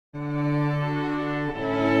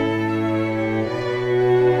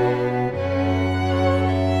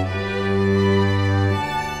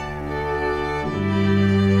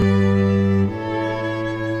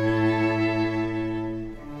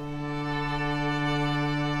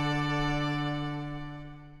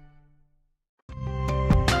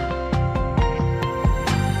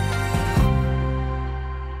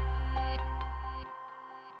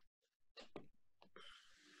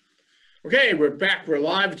Okay, we're back. We're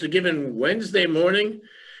live. It's a given Wednesday morning.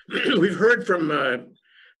 We've heard from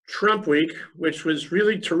Trump Week, which was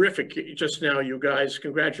really terrific just now, you guys.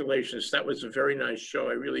 Congratulations. That was a very nice show.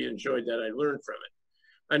 I really enjoyed that. I learned from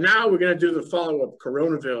it. And now we're going to do the follow-up,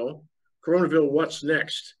 Coronaville. Coronaville, what's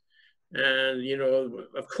next? And, you know,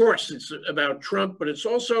 of course, it's about Trump, but it's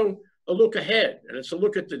also a look ahead, and it's a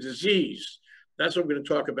look at the disease. That's what we're going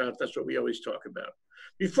to talk about. That's what we always talk about.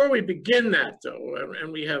 Before we begin that, though,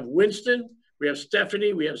 and we have Winston, we have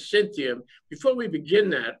Stephanie, we have Cynthia. Before we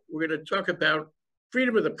begin that, we're going to talk about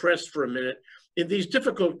freedom of the press for a minute in these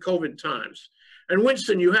difficult COVID times. And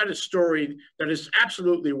Winston, you had a story that is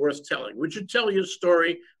absolutely worth telling. Would you tell your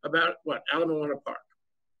story about what, Alamo Park?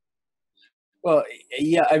 Well,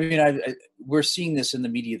 yeah, I mean, we're seeing this in the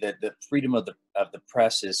media that the freedom of the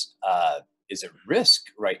press is at risk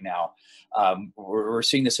right now. We're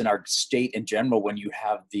seeing this in our state in general when you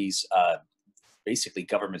have these basically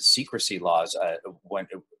government secrecy laws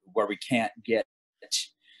where we can't get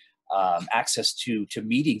access to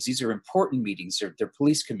meetings. These are important meetings. They're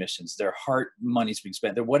police commissions. Their heart money's being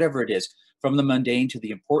spent. They're whatever it is, from the mundane to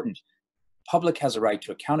the important. Public has a right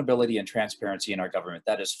to accountability and transparency in our government.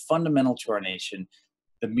 That is fundamental to our nation.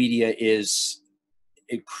 The media is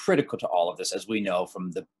critical to all of this, as we know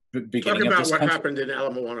from the beginning of this country. Talk about what happened in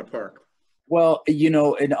Alamo Park. Well, you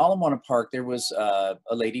know, in Alamo Park, there was a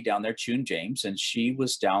lady down there, June James, and she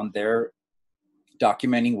was down there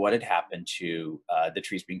documenting what had happened to the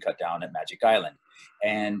trees being cut down at Magic Island.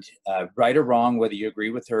 And right or wrong, whether you agree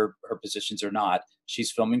with her positions or not,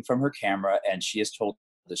 she's filming from her camera, and she is told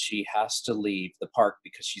that she has to leave the park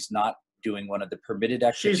because she's not doing one of the permitted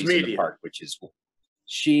activities in the park, which is,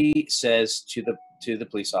 she says to the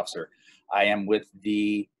police officer, I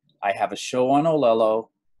have a show on Olelo.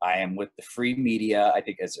 I am with the free media. I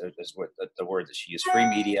think is what the word that she used, free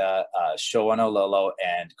media show on Olelo,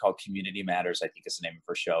 and called Community Matters, I think is the name of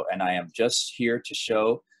her show. And I am just here to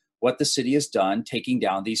show what the city has done, taking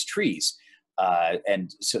down these trees.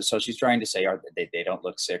 And so she's trying to say they don't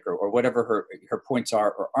look sick or whatever her points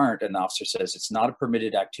are or aren't. And the officer says, it's not a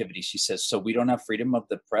permitted activity. She says, so we don't have freedom of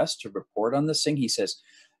the press to report on this thing? He says,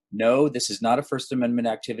 no, this is not a First Amendment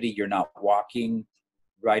activity. You're not walking,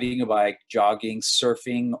 riding a bike, jogging,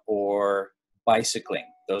 surfing, or bicycling.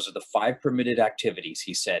 Those are the 5 permitted activities,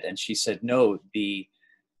 he said. And she said, no, the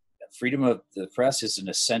freedom of the press is an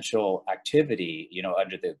essential activity, you know,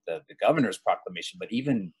 under the governor's proclamation, but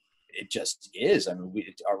even it just is. I mean,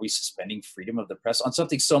 are we suspending freedom of the press on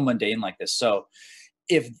something so mundane like this? So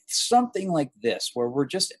if something like this, where we're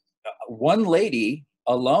just one lady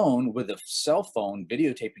alone with a cell phone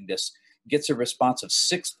videotaping this, gets a response of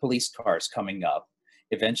 6 police cars coming up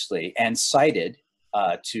eventually and cited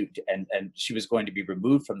and she was going to be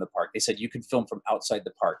removed from the park. They said, you can film from outside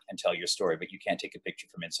the park and tell your story, but you can't take a picture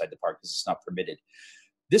from inside the park because it's not permitted.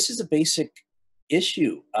 This is a basic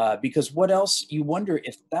issue because what else, you wonder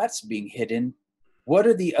if that's being hidden. What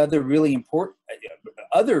are the other really important,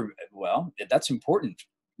 well, that's important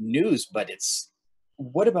news, but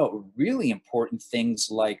what about really important things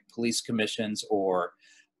like police commissions or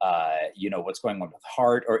you know, what's going on with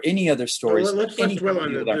heart or any other stories? Well, let's dwell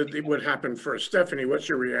on what happened first. Stephanie, what's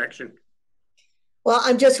your reaction? Well,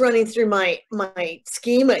 I'm just running through my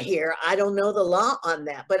schema here. I don't know the law on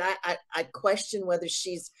that, but I question whether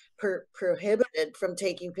she's prohibited from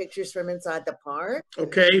taking pictures from inside the park.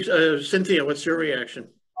 Okay, Cynthia, what's your reaction?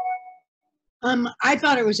 I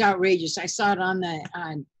thought it was outrageous. I saw it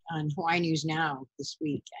on Hawaii News Now this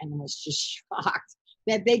week and was just shocked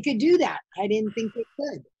that they could do that. I didn't think they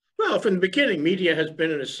could. Well, from the beginning, media has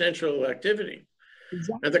been an essential activity.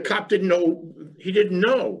 Exactly. And the cop didn't know. He didn't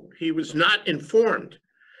know. He was not informed.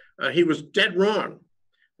 He was dead wrong.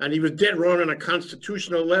 And he was dead wrong on a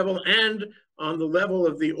constitutional level and on the level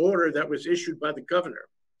of the order that was issued by the governor.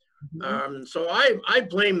 Mm-hmm. So I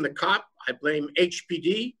blame the cop. I blame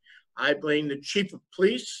HPD. I blame the chief of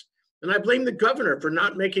police. And I blame the governor for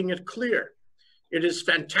not making it clear. It is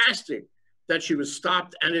fantastic that she was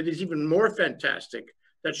stopped. And it is even more fantastic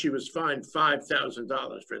that she was fined $5,000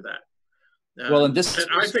 for that. Well, and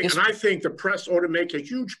I think the press ought to make a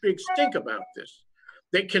huge big stink about this.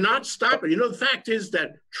 They cannot stop it. You know, the fact is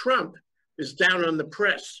that Trump is down on the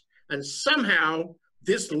press, and somehow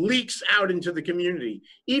this leaks out into the community.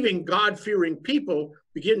 Even God-fearing people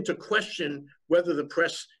begin to question whether the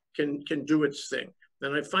press can do its thing.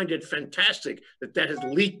 And I find it fantastic that has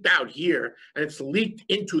leaked out here, and it's leaked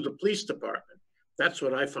into the police department. That's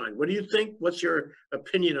what I find. What do you think? What's your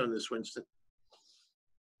opinion on this, Winston?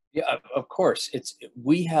 Yeah, of course.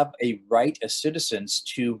 We have a right as citizens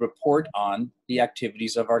to report on the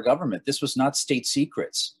activities of our government. This was not state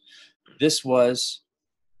secrets. This was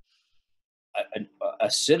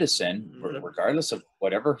a citizen, regardless of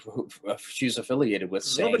whatever she's affiliated with,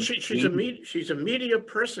 No, but saying she's a media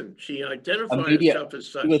person. She a identified media, herself as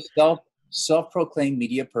she such. was self-proclaimed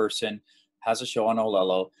media person, has a show on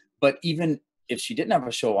Olelo. But even if she didn't have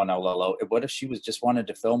a show on Olelo, what if she was just wanted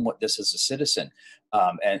to film what this as a citizen?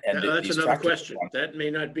 That's These another tractor question. That may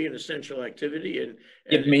not be an essential activity, and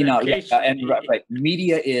it may not. Yeah, and right,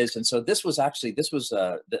 media is, and so this was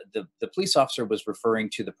the police officer was referring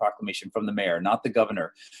to the proclamation from the mayor, not the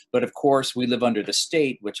governor. But of course, we live under the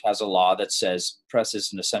state, which has a law that says press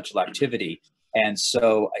is an essential activity, and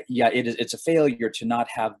so yeah, it's a failure to not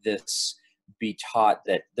have this be taught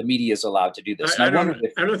that the media is allowed to do this. I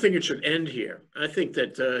don't think it should end here. I think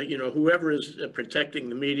that whoever is protecting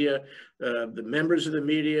the media, the members of the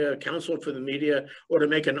media, counsel for the media, ought to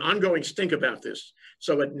make an ongoing stink about this,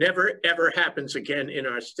 so it never ever happens again in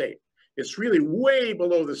our state. It's really way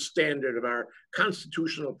below the standard of our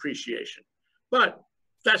constitutional appreciation. But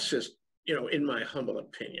that's just in my humble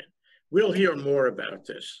opinion. We'll hear more about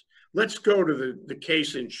this. Let's go to the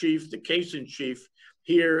case in chief. The case in chief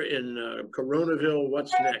here in Coronaville,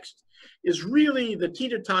 what's next, is really the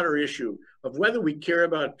teeter-totter issue of whether we care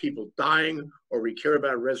about people dying or we care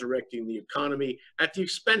about resurrecting the economy at the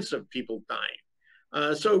expense of people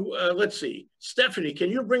dying. So let's see. Stephanie, can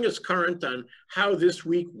you bring us current on how this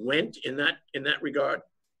week went in that regard?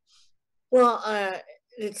 Well,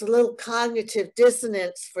 it's a little cognitive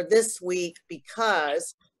dissonance for this week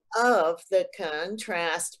because of the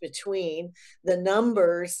contrast between the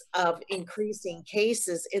numbers of increasing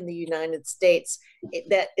cases in the United States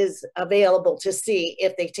that is available to see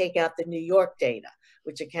if they take out the New York data,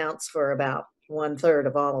 which accounts for about 1/3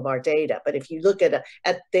 of all of our data. But if you look at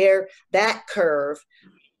that curve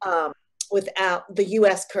without the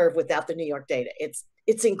U.S. curve without the New York data, it's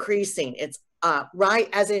increasing. It's right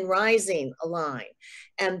as in rising a line,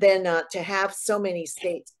 and then to have so many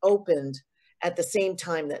states opened at the same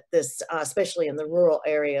time that this, especially in the rural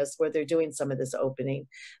areas where they're doing some of this opening,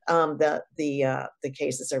 the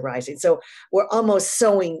cases are rising. So we're almost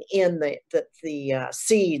sowing in the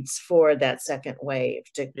seeds for that second wave.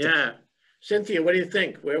 Yeah, Cynthia, what do you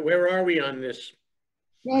think? Where are we on this?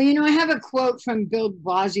 Well, I have a quote from Bill de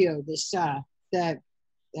Blasio, the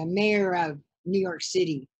mayor of New York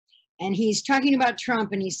City, and he's talking about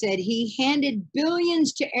Trump, and he said he handed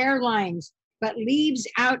billions to airlines but leaves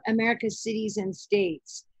out America's cities and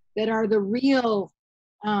states that are the real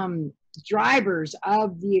drivers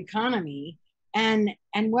of the economy.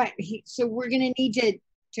 So we're going to need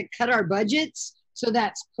to cut our budgets. So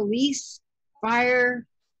that's police, fire,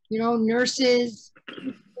 nurses,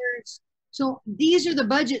 teachers. So these are the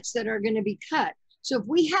budgets that are going to be cut. So if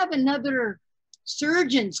we have another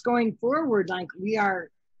surge going forward, like we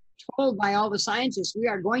are told by all the scientists we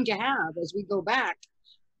are going to have as we go back,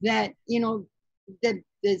 that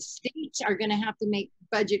the states are going to have to make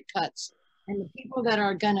budget cuts, and the people that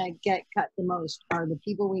are going to get cut the most are the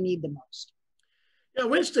people we need the most. Yeah,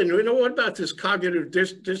 Winston, what about this cognitive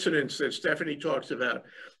dissonance that Stephanie talks about?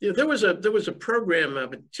 There was a program, a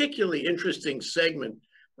particularly interesting segment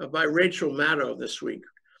by Rachel Maddow this week,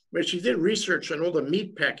 where she did research on all the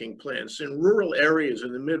meatpacking plants in rural areas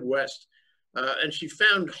in the Midwest, and she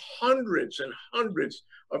found hundreds and hundreds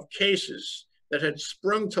of cases that had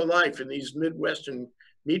sprung to life in these Midwestern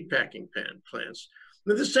meatpacking plants.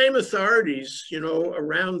 But the same authorities,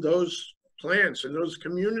 around those plants and those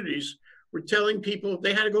communities were telling people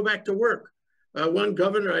they had to go back to work. One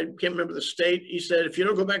governor, I can't remember the state, he said, if you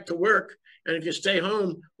don't go back to work and if you stay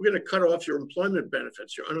home, we're going to cut off your employment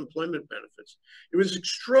benefits, your unemployment benefits. It was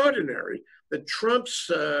extraordinary that Trump's,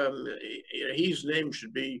 his name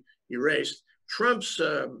should be erased, Trump's,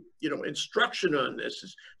 instruction on this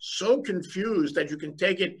is so confused that you can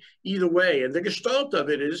take it either way. And the gestalt of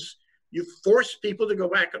it is you force people to go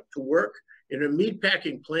back up to work in a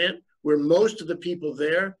meatpacking plant where most of the people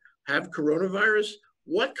there have coronavirus.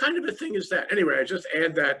 What kind of a thing is that? Anyway, I just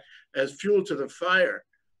add that as fuel to the fire.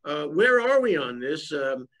 Where are we on this?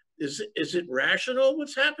 Is it rational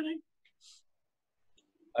what's happening?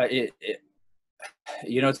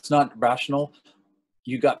 It's not rational.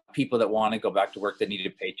 You got people that want to go back to work that need a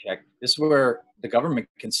paycheck. This is where the government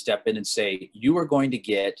can step in and say, you are going to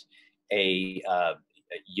get a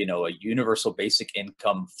universal basic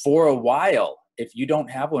income for a while if you don't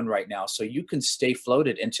have one right now. So you can stay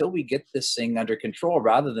floated until we get this thing under control,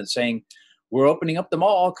 rather than saying, we're opening up the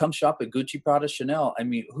mall, come shop at Gucci, Prada, Chanel. I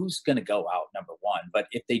mean, who's going to go out, number one? But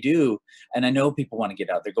if they do, and I know people want to get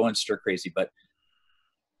out, they're going stir crazy, but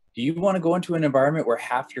do you want to go into an environment where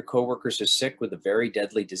half your coworkers are sick with a very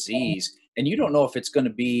deadly disease, and you don't know if it's going to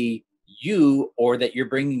be you or that you're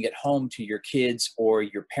bringing it home to your kids or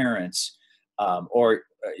your parents?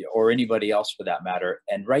 or anybody else for that matter.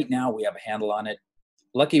 And right now we have a handle on it.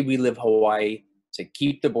 Lucky we live Hawaii to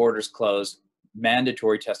keep the borders closed,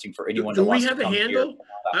 mandatory testing for anyone Do who we wants to have a come here. handle?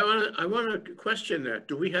 I want to question that.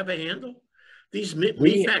 Do we have a handle? These We-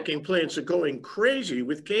 meatpacking plants are going crazy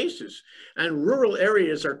with cases, and rural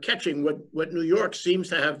areas are catching what New York seems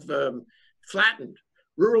to have flattened.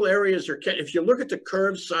 Rural areas are if you look at the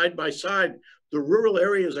curves side by side, the rural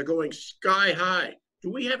areas are going sky high.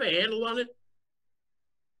 Do we have a handle on it?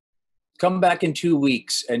 Come back in 2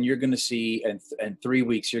 weeks and you're going to see, and 3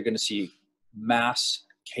 weeks, you're going to see mass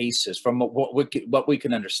cases from what we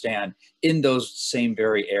can understand in those same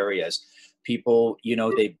very areas. People, you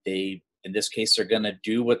know, they in this case, they're going to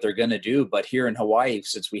do what they're going to do. But here in Hawaii,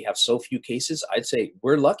 since we have so few cases, I'd say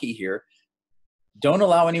we're lucky here. Don't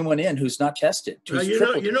allow anyone in who's not tested.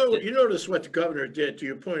 You notice what the governor did, to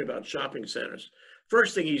your point about shopping centers.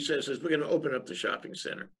 First thing he says is we're going to open up the shopping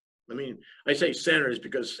center. I mean, I say centers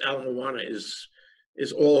because Ala Moana is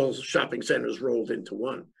all shopping centers rolled into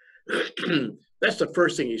one. That's the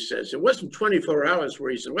first thing he says. It wasn't 24 hours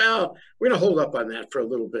where he said, well, we're going to hold up on that for a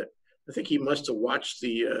little bit. I think he must have watched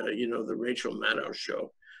the Rachel Maddow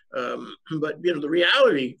show. But you know, the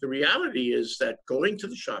reality is that going to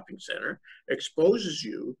the shopping center exposes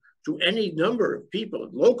you to any number of people,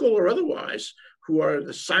 local or otherwise, who are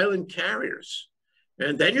the silent carriers.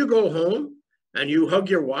 And then you go home and you hug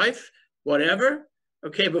your wife, whatever.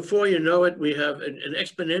 Okay, before you know it, we have an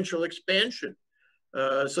exponential expansion.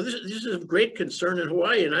 So this is of great concern in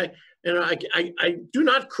Hawaii, and I do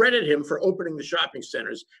not credit him for opening the shopping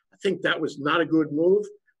centers. I think that was not a good move,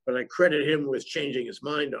 but I credit him with changing his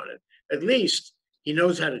mind on it. At least he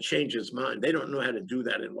knows how to change his mind. They don't know how to do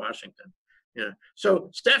that in Washington. Yeah.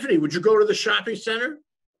 So Stephanie, would you go to the shopping center?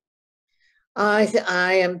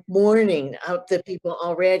 I am warning out the people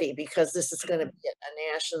already because this is going to be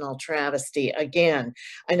a national travesty again.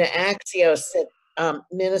 And Axios said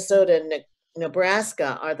Minnesota and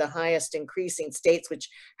Nebraska are the highest increasing states, which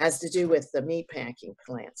has to do with the meatpacking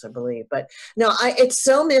plants, I believe. But no, it's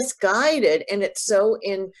so misguided and it's so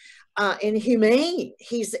inhumane.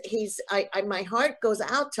 My heart goes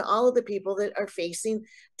out to all of the people that are facing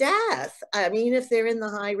death. I mean, if they're in the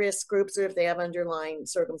high risk groups or if they have underlying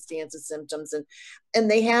circumstances, symptoms,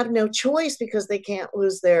 and they have no choice because they can't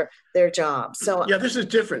lose their job. So yeah, this is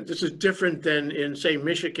different. This is different than in, say,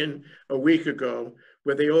 Michigan a week ago,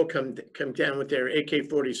 where they all come down with their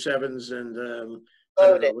AK-47s and the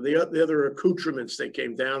other accoutrements they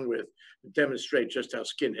came down with to demonstrate just how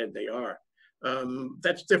skinhead they are.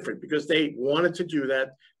 That's different because they wanted to do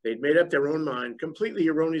that. They'd made up their own mind completely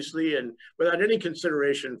erroneously and without any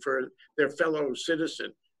consideration for their fellow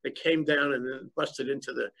citizen. They came down and then busted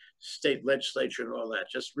into the state legislature and all that,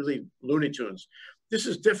 just really Looney Tunes. This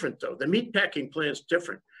is different though. The meatpacking plant's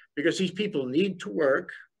different because these people need to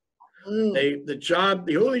work.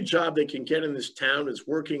 The only job they can get in this town is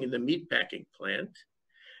working in the meatpacking plant,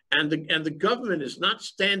 and the government is not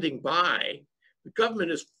standing by. The government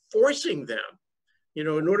is forcing them, you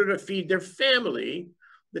know, in order to feed their family,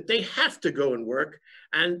 that they have to go and work,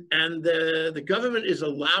 and the government is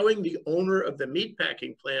allowing the owner of the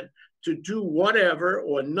meatpacking plant to do whatever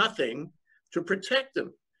or nothing to protect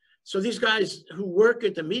them. So these guys who work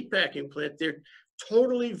at the meatpacking plant, they're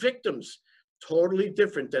totally victims. Totally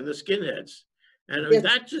different than the skinheads. And I mean,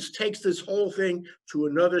 that just takes this whole thing to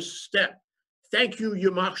another step. Thank you,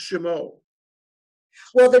 Yamach Shimo.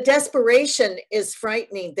 Well, the desperation is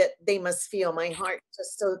frightening that they must feel. My heart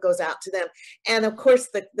just so goes out to them. And of course,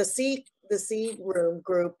 the C room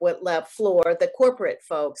group with left floor, the corporate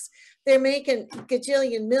folks, they're making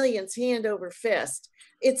gajillion millions hand over fist.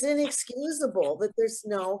 It's inexcusable that there's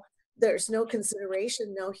no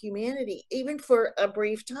consideration, no humanity, even for a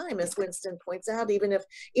brief time, as Winston points out, even if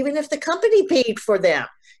the company paid for them,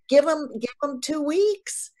 give them 2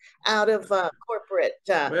 weeks out of corporate.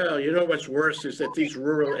 Well, you know what's worse is that these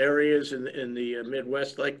rural areas in the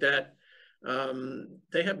Midwest like that,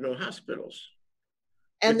 they have no hospitals.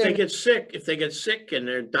 And if they get sick and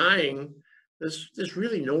they're dying, there's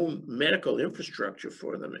really no medical infrastructure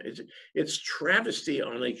for them. It's travesty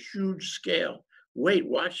on a huge scale. Wait,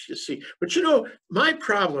 watch, you see. But you know, my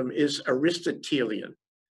problem is Aristotelian.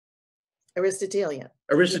 My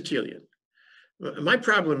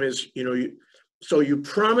problem is, you know, you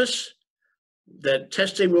promise that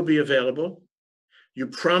testing will be available. You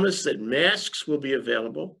promise that masks will be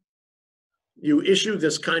available. You issue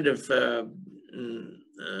this kind of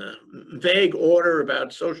vague order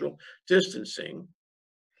about social distancing.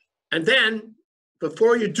 And then,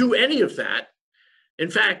 before you do any of that, in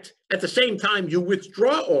fact, at the same time, you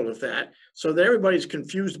withdraw all of that so that everybody's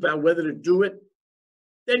confused about whether to do it.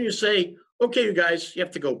 Then you say, Okay, you guys, you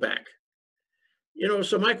have to go back.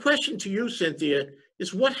 So my question to you, Cynthia,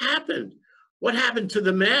 is what happened? What happened to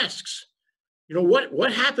the masks?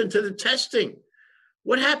 What happened to the testing?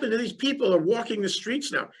 What happened to these people who are walking the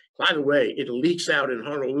streets now? By the way, it leaks out in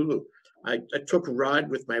Honolulu. I took a ride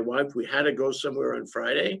with my wife. We had to go somewhere on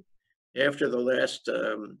Friday after the last,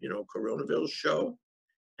 Coronaville show.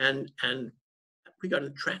 And we got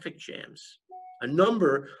in traffic jams, a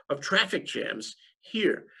number of traffic jams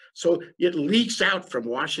here. So it leaks out from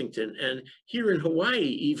Washington. And here in Hawaii,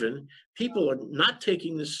 even, people are not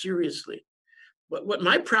taking this seriously. But what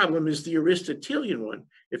my problem is the Aristotelian one.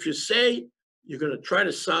 If you say you're going to try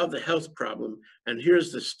to solve the health problem, and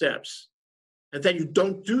here's the steps, and then you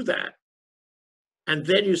don't do that, and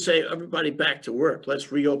then you say, everybody back to work,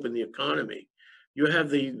 let's reopen the economy. You have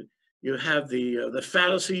the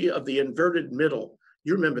fallacy of the inverted middle.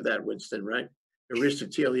 You remember that, Winston, right?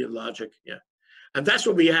 Aristotelian logic, yeah. And that's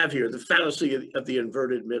what we have here, the fallacy of the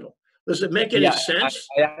inverted middle. Does it make any sense?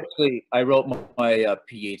 I wrote my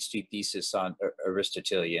PhD thesis on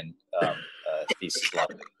Aristotelian thesis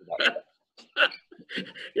logic.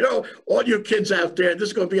 All you kids out there, this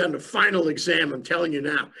is going to be on the final exam, I'm telling you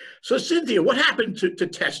now. So Cynthia, what happened to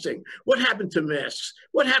testing? What happened to masks?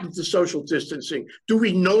 What happened to social distancing? Do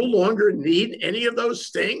we no longer need any of those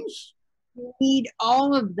things? We need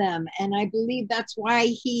all of them. And I believe that's why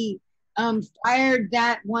he fired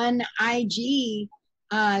that one IG,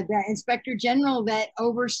 the inspector general that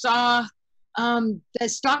oversaw the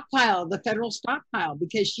stockpile, the federal stockpile,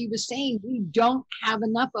 because she was saying we don't have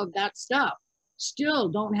enough of that stuff. Still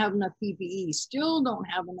don't have enough PPE, still don't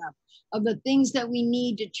have enough of the things that we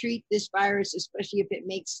need to treat this virus, especially if it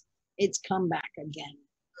makes its comeback again,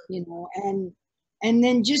 and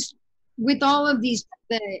then just with all of these,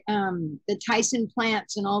 the Tyson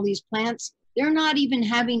plants and all these plants, they're not even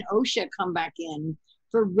having OSHA come back in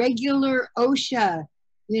for regular OSHA,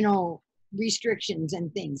 restrictions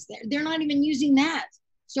and things. They're not even using that.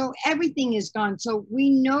 So everything is gone. So we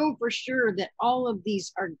know for sure that all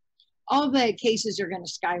the cases are going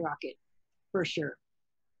to skyrocket for sure.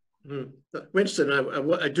 Winston,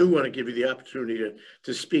 I do want to give you the opportunity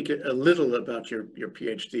to speak a little about your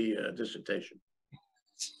PhD dissertation.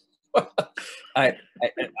 It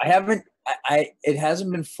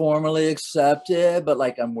hasn't been formally accepted, but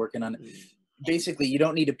I'm working on it. Basically, you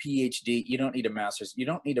don't need a PhD, you don't need a master's, you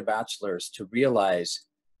don't need a bachelor's to realize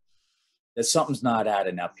that something's not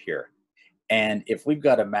adding up here. And if we've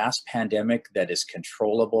got a mass pandemic that is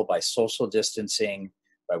controllable by social distancing,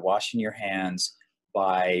 by washing your hands,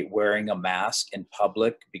 by wearing a mask in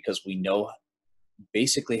public, because we know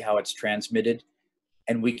basically how it's transmitted,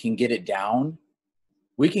 and we can get it down,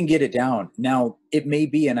 we can get it down. Now, it may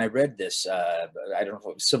be, and I read this, I don't know if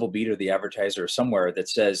it was Civil Beat or the Advertiser or somewhere, that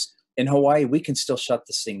says, in Hawaii, we can still shut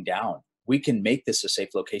this thing down. We can make this a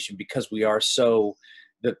safe location because we are the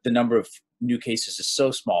number of new cases is so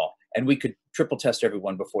small, and we could triple test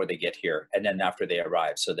everyone before they get here and then after they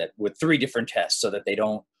arrive, so that with 3 different tests, so that they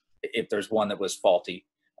don't, if there's one that was faulty,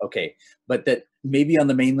 okay. But that maybe on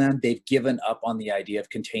the mainland, they've given up on the idea of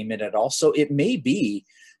containment at all. So it may be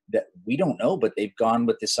that, we don't know, but they've gone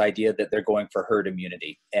with this idea that they're going for herd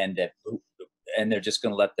immunity, and they're just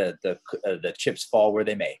going to let the chips fall where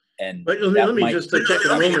they may. But let me just take a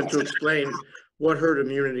moment to explain what herd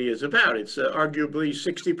immunity is about. It's arguably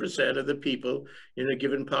 60% of the people in a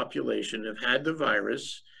given population have had the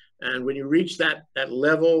virus. And when you reach that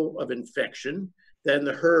level of infection, then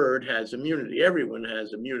the herd has immunity. Everyone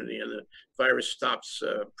has immunity, and the virus stops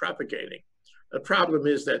propagating. The problem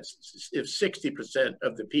is that if 60%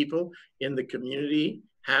 of the people in the community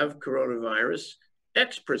have coronavirus,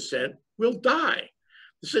 X% will die.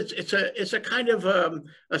 It's a kind of a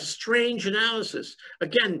strange analysis.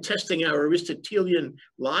 Again, testing our Aristotelian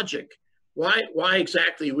logic. Why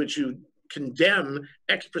exactly would you condemn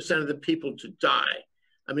X% of the people to die?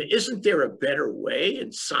 I mean, isn't there a better way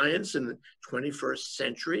in science in the 21st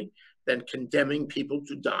century than condemning people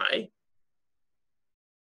to die?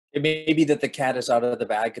 It may be that the cat is out of the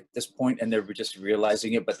bag at this point and they're just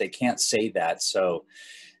realizing it, but they can't say that. So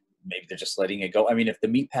maybe they're just letting it go. I mean, if the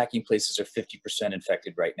meatpacking places are 50%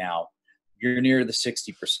 infected right now, you're near the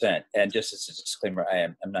 60%. And just as a disclaimer,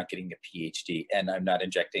 I'm not getting a PhD, and I'm not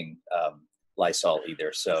injecting Lysol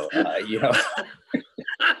either. So,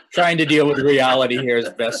 trying to deal with reality here as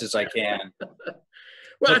best as I can.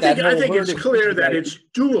 Well, I think it's clear that it's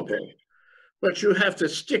doable, but you have to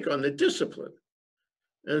stick on the discipline,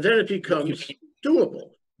 and then it becomes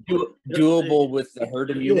doable. Doable with the herd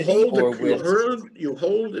immunity, you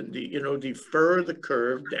hold and defer the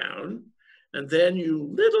curve down, and then you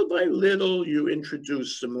little by little you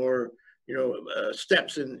introduce some more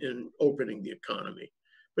steps in opening the economy.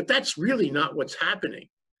 But that's really not what's happening.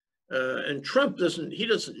 And Trump doesn't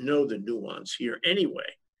know the nuance here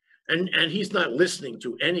anyway. And he's not listening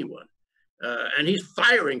to anyone. And he's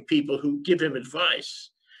firing people who give him advice.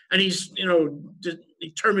 And he's,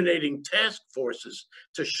 terminating task forces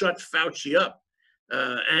to shut Fauci up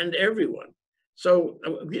and everyone. So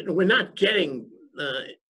we're not getting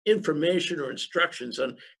information or instructions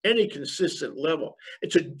on any consistent level.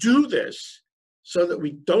 And to do this so that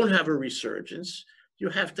we don't have a resurgence, you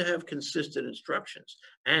have to have consistent instructions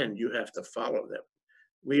and you have to follow them.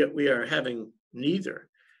 We are having neither.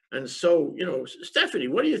 And so, Stephanie,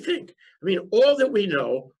 what do you think? I mean, all that we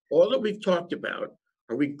know, all that we've talked about,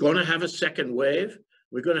 are we going to have a second wave?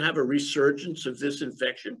 We're going to have a resurgence of this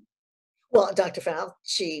infection? Well, Dr.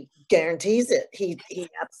 Fauci guarantees it. He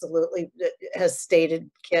absolutely has stated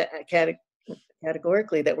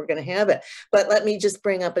categorically that we're going to have it. But let me just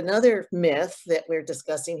bring up another myth that we're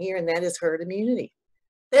discussing here, and that is herd immunity.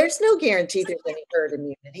 There's no guarantee there's any herd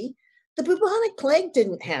immunity. The bubonic plague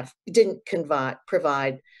didn't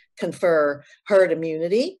confer herd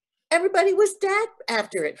immunity. Everybody was dead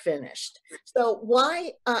after it finished. So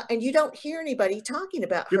why, and you don't hear anybody talking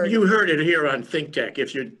about herd immunity. You heard it here on ThinkTech.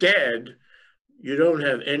 If you're dead, you don't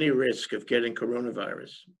have any risk of getting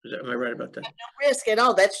coronavirus. Am I right about that? No risk at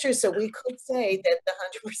all. That's true. So we could say that the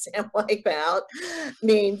 100% wipeout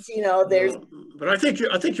means, there's. But I think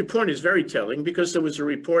your point is very telling, because there was a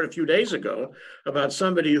report a few days ago about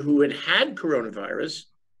somebody who had coronavirus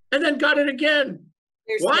and then got it again.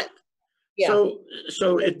 What? Yeah. So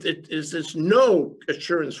there's no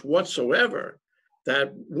assurance whatsoever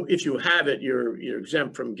that if you have it, you're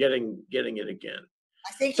exempt from getting it again.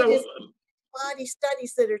 I think it is body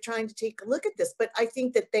studies that are trying to take a look at this, but I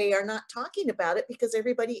think that they are not talking about it because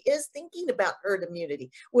everybody is thinking about herd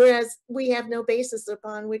immunity, whereas we have no basis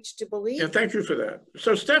upon which to believe. Yeah, thank you for that.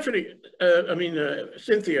 So Stephanie,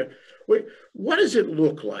 Cynthia, what does it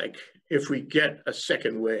look like if we get a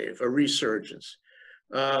second wave, a resurgence?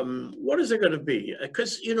 What is it going to be?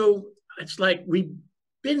 Because, it's like we've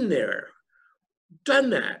been there, done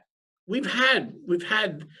that. We've had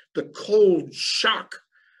the cold shock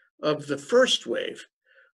of the first wave.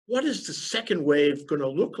 What is the second wave going to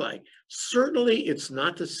look like? Certainly it's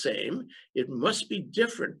not the same. It must be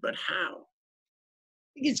different, but how?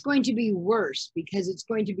 I think it's going to be worse because it's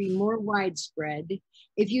going to be more widespread.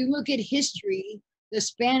 If you look at history, the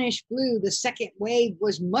Spanish flu, the second wave,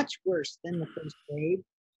 was much worse than the first wave.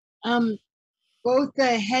 Both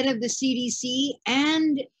the head of the CDC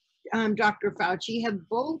and Dr. Fauci have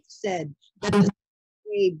both said that the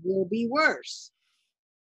wave will be worse.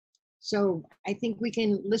 So I think we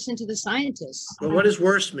can listen to the scientists. Well, what does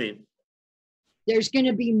worse mean? There's going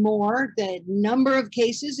to be more. The number of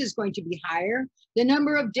cases is going to be higher. The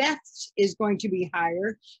number of deaths is going to be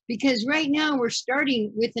higher, because right now we're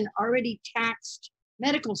starting with an already taxed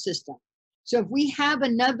medical system. So if we have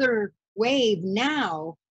another wave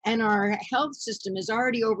now and our health system is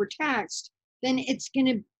already overtaxed, then it's going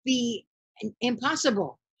to be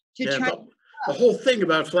impossible to try. The whole thing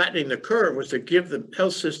about flattening the curve was to give the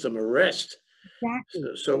health system a rest.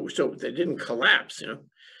 Exactly. So they didn't collapse,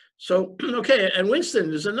 So, okay, and Winston,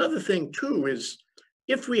 there's another thing too, is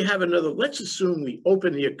if we have let's assume we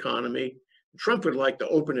open the economy. Trump would like to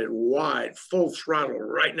open it wide, full throttle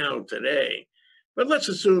right now today. But let's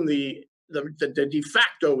assume the de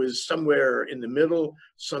facto is somewhere in the middle.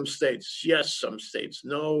 Some states, yes, some states,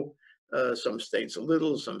 no, some states a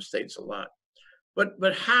little, some states a lot.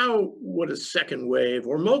 But how would a second wave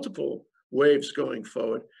or multiple waves going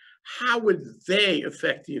forward, how would they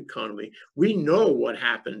affect the economy? We know what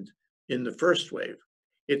happened in the first wave.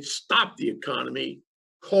 It stopped the economy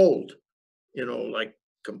cold, like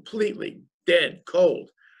completely dead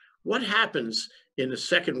cold. What happens in the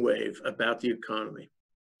second wave about the economy?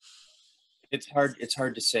 It's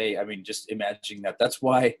hard to say. I mean, just imagining that. That's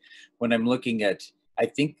why when I'm looking at,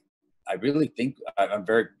 I really think I'm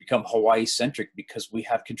become Hawaii centric because we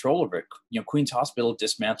have control over it. Queen's Hospital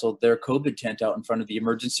dismantled their COVID tent out in front of the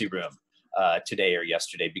emergency room today or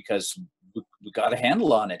yesterday because we got a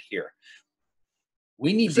handle on it here.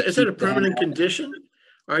 We need. Is it a permanent condition?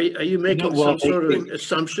 Are you making some sort of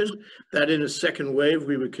assumption that in a second wave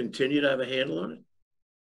we would continue to have a handle on it?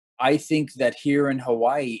 I think that here in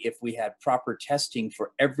Hawaii, if we had proper testing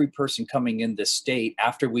for every person coming in this state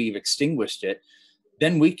after we've extinguished it,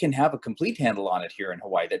 then we can have a complete handle on it here in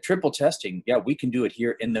Hawaii. That triple testing, yeah, we can do it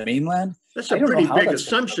here in the mainland. That's a pretty big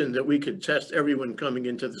assumption that we could test everyone coming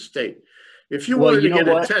into the state. If you wanted to get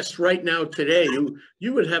a test right now today,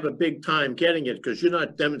 you would have a big time getting it because you're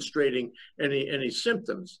not demonstrating any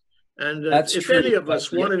symptoms. And That's if true, any of but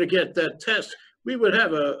us wanted to get that test, we would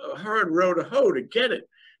have a hard row to hoe to get it.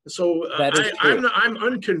 So that is true. I'm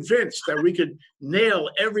unconvinced that we could nail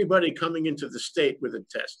everybody coming into the state with a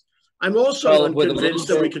test. I'm also Well, with a unconvinced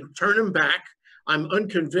little that we bit- could turn them back. I'm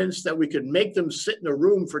unconvinced that we could make them sit in a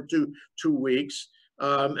room for two weeks,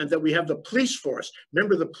 and that we have the police force.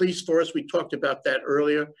 Remember the police force? We talked about that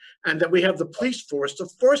earlier. And that we have the police force to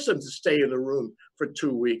force them to stay in the room for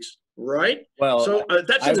 2 weeks, right? Well, So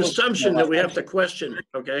that's I an will- assumption no, that we have to question,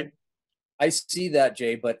 okay? I see that,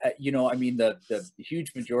 Jay, but you know, I mean, the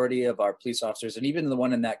huge majority of our police officers, and even the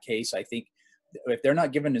one in that case, I think if they're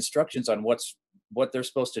not given instructions on what they're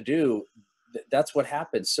supposed to do, that's what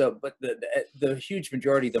happens. So, but the huge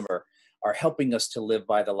majority of them are helping us to live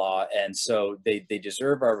by the law, and so they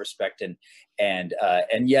deserve our respect,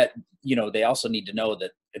 and yet, you know, they also need to know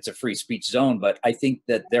that it's a free speech zone. But I think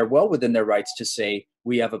that they're well within their rights to say,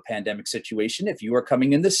 we have a pandemic situation. If you are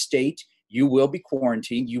coming in the state, you will be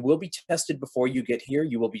quarantined. You will be tested before you get here.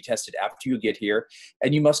 You will be tested after you get here,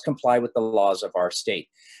 and you must comply with the laws of our state.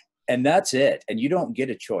 And that's it. And you don't get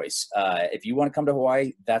a choice. If you want to come to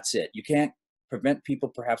Hawaii, that's it. You can't prevent people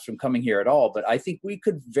perhaps from coming here at all, but I think we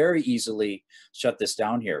could very easily shut this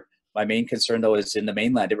down here. My main concern, though, is in the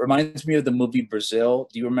mainland. It reminds me of the movie Brazil.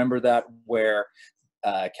 Do you remember that, where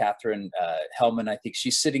Catherine Hellman, I think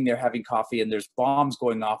she's sitting there having coffee and there's bombs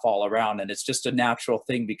going off all around, and it's just a natural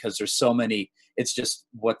thing because there's so many, it's just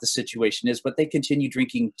what the situation is, but they continue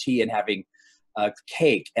drinking tea and having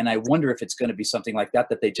cake. And I wonder if it's going to be something like that,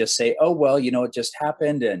 that they just say, oh, well, you know, it just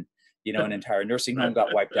happened, and, you know, an entire nursing home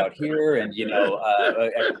got wiped out here, and, you know,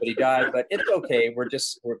 everybody died, but it's okay. We're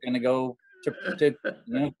going to go to you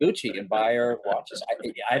know, Gucci and buy our watches.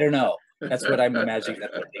 I don't know. That's what I'm imagining.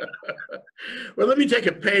 That's what Well, let me take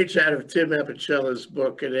a page out of Tim Apicella's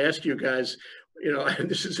book and ask you guys, you know, and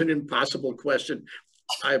this is an impossible question.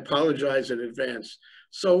 I apologize in advance.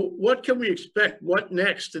 So what can we expect? What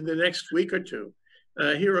next in the next week or two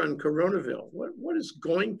here on Coronaville? What is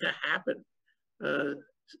going to happen?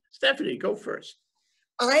 Stephanie, go first.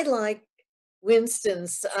 I like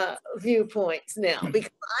Winston's viewpoints now,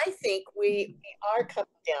 because I think we are coming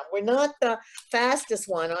down. We're not the fastest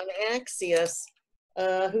one on Axios.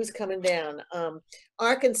 Who's coming down?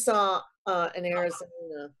 Arkansas and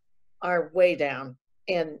Arizona are way down,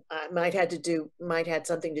 and might had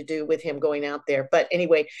something to do with him going out there. But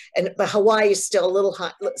anyway, but Hawaii is still a little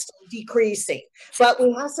hot, still decreasing. But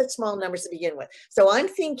we have such small numbers to begin with, so I'm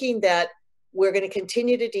thinking that we're going to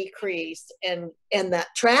continue to decrease, and that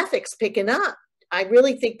traffic's picking up. I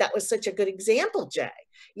really think that was such a good example, Jay.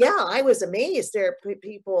 Yeah, I was amazed. There are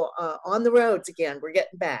people on the roads again. We're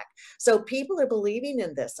getting back. So people are believing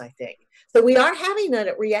in this, I think. So we are having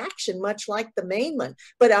a reaction much like the mainland,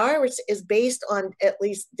 but ours is based on at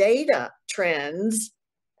least data trends,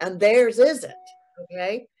 and theirs isn't,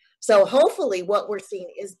 okay? So hopefully what we're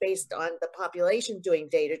seeing is based on the population doing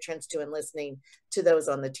data trends too and listening to those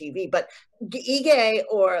on the TV. But Ige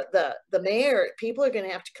or the mayor, people are going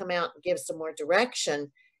to have to come out and give some more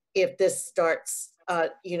direction if this starts,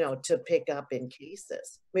 you know, to pick up in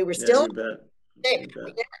cases. I mean, we're still, we never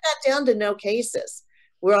got down to no cases.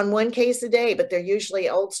 We're on 1 case a day, but they're usually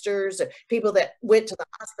oldsters or people that went to the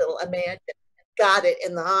hospital, imagine, got it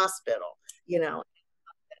in the hospital, you know.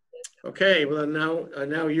 Okay, well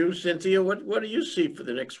now you, Cynthia, what do you see for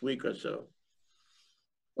the next week or so?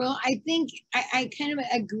 Well, I think I kind of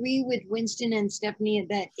agree with Winston and Stephanie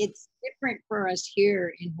that it's different for us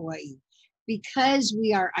here in Hawaii because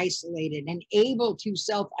we are isolated and able to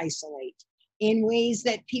self-isolate in ways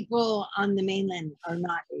that people on the mainland are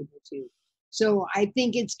not able to. So I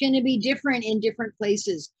think it's going to be different in different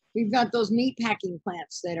places. We've got those meat packing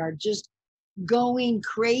plants that are just going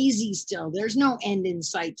crazy still. There's no end in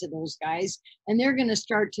sight to those guys, and they're going to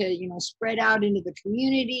start to, you know, spread out into the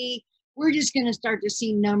community. We're just going to start to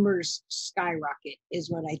see numbers skyrocket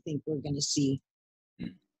is what I think we're going to see.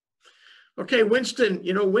 Okay, Winston,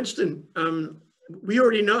 you know, we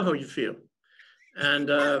already know how you feel. And,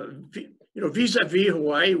 you know, vis-a-vis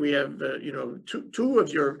Hawaii, we have, you know, two of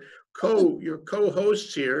your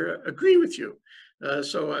co-hosts here agree with you.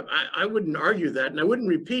 So I wouldn't argue that, and I wouldn't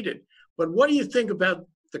repeat it. But what do you think about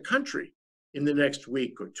the country in the next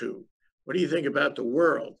week or two? What do you think about the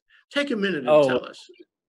world? Take a minute and tell us.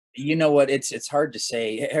 You know what? It's hard to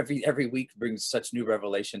say. Every week brings such new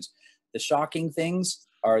revelations. The shocking things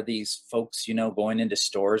are these folks, you know, going into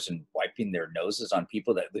stores and wiping their noses on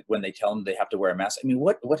people that when they tell them they have to wear a mask. I mean,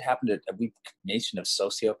 what happened to a nation of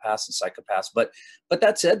sociopaths and psychopaths? But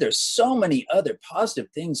that said, there's so many other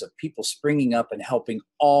positive things of people springing up and helping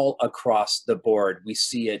all across the board. We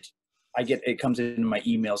see it. It comes into my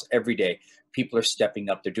emails every day. people are stepping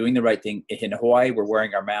up. They're doing the right thing. In Hawaii, we're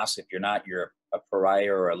wearing our masks. If you're not, you're a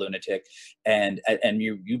pariah or a lunatic, and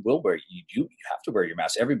you will wear, you have to wear your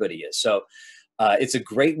mask. Everybody is. So it's a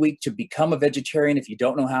great week to become a vegetarian. If you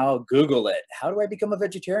don't know how, Google it. How do I become a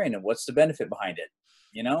vegetarian, and what's the benefit behind it?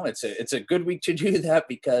 You know, it's a good week to do that,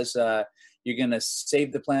 because you're going to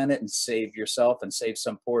save the planet and save yourself and save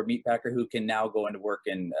some poor meat packer who can now go into work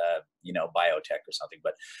in, you know, biotech or something.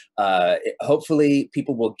 But hopefully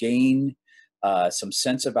people will gain some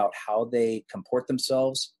sense about how they comport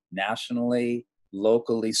themselves nationally,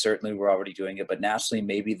 locally. Certainly we're already doing it, but nationally,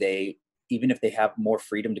 maybe they, even if they have more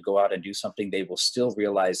freedom to go out and do something, they will still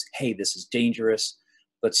realize, hey, this is dangerous.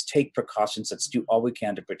 Let's take precautions. Let's do all we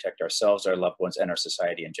can to protect ourselves, our loved ones, and our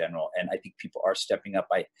society in general. And I think people are stepping up.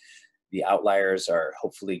 The outliers are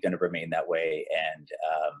hopefully going to remain that way. And,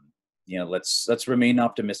 you know, let's remain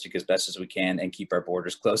optimistic as best as we can, and keep our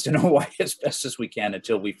borders closed in Hawaii as best as we can,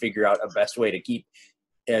 until we figure out a best way to keep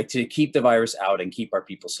the virus out and keep our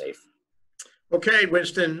people safe. Okay,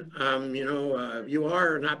 Winston, you know, you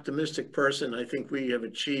are an optimistic person. I think we have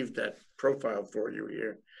achieved that profile for you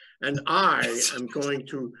here. And I'm going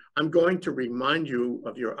to remind you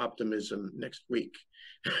of your optimism next week.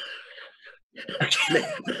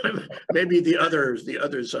 Maybe the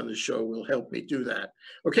others on the show will help me do that.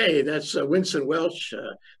 Okay, that's Winston Welch,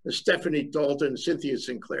 Stephanie Dalton, Cynthia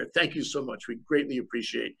Sinclair. Thank you so much. We greatly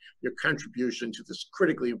appreciate your contribution to this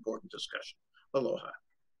critically important discussion. Aloha.